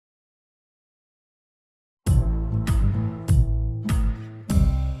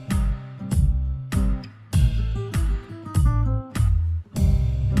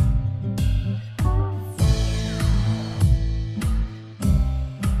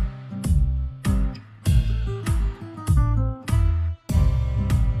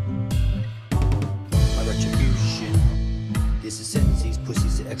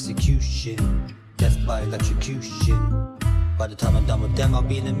with them, I'll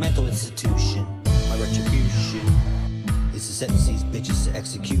be in a mental institution. My retribution is to sentence these bitches to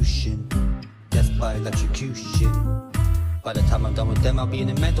execution, death by electrocution. By the time I'm done with them, I'll be in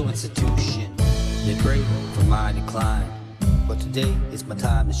a mental institution. They pray for my decline, but today is my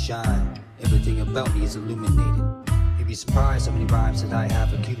time to shine. Everything about me is illuminated. You'd be surprised how many rhymes that I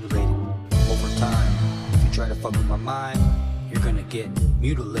have accumulated over time. If you try to fuck with my mind, you're gonna get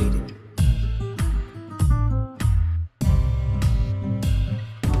mutilated.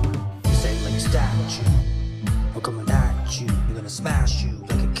 You say like a statue, I'm coming at you. I'm gonna smash you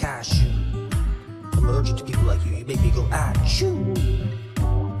like a cashew. I'm allergic to people like you, you make me go at you.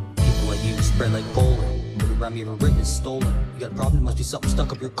 People like you spread like pollen. Every rhyme you ever written is stolen. You got a problem, must be something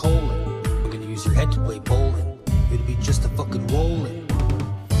stuck up your colon. I'm gonna use your head to play bowling. It'll be just a fucking rolling.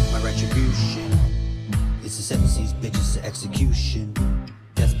 My retribution is to sentence these bitches to execution,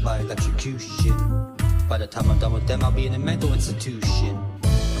 death by electrocution. By the time I'm done with them, I'll be in a mental institution.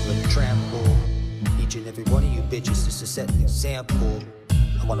 I'm gonna trample each and every one of you bitches just to set an example.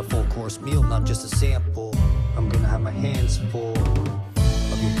 I want a full course meal, not just a sample. I'm gonna have my hands full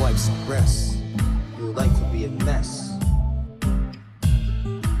of your wife's breasts. Your life will be a mess.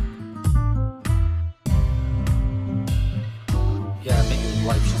 Yeah, I met your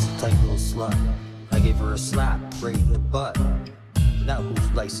wife, she's a tight little slut. I gave her a slap right in the butt. Now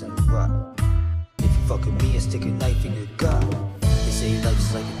who's life's in the rut? If you fuck with me, I stick a knife in your gut. They say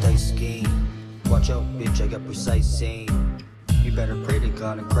life's like a dice game. Watch out, bitch, I got precise aim. You better pray to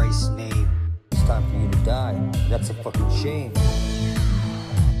God in Christ's name. It's time for you to die, that's a fucking shame.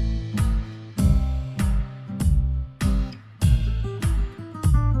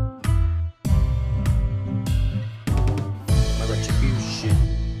 My retribution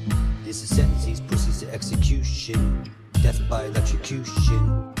is to sentence these pussies to execution, death by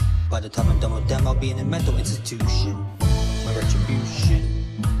electrocution. By the time I'm done with them, I'll be in a mental institution. My retribution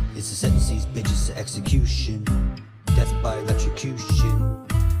is to sentence these bitches to execution, death by electrocution.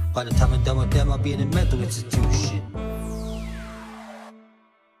 By the time I'm done with them, I'll be in a mental institution.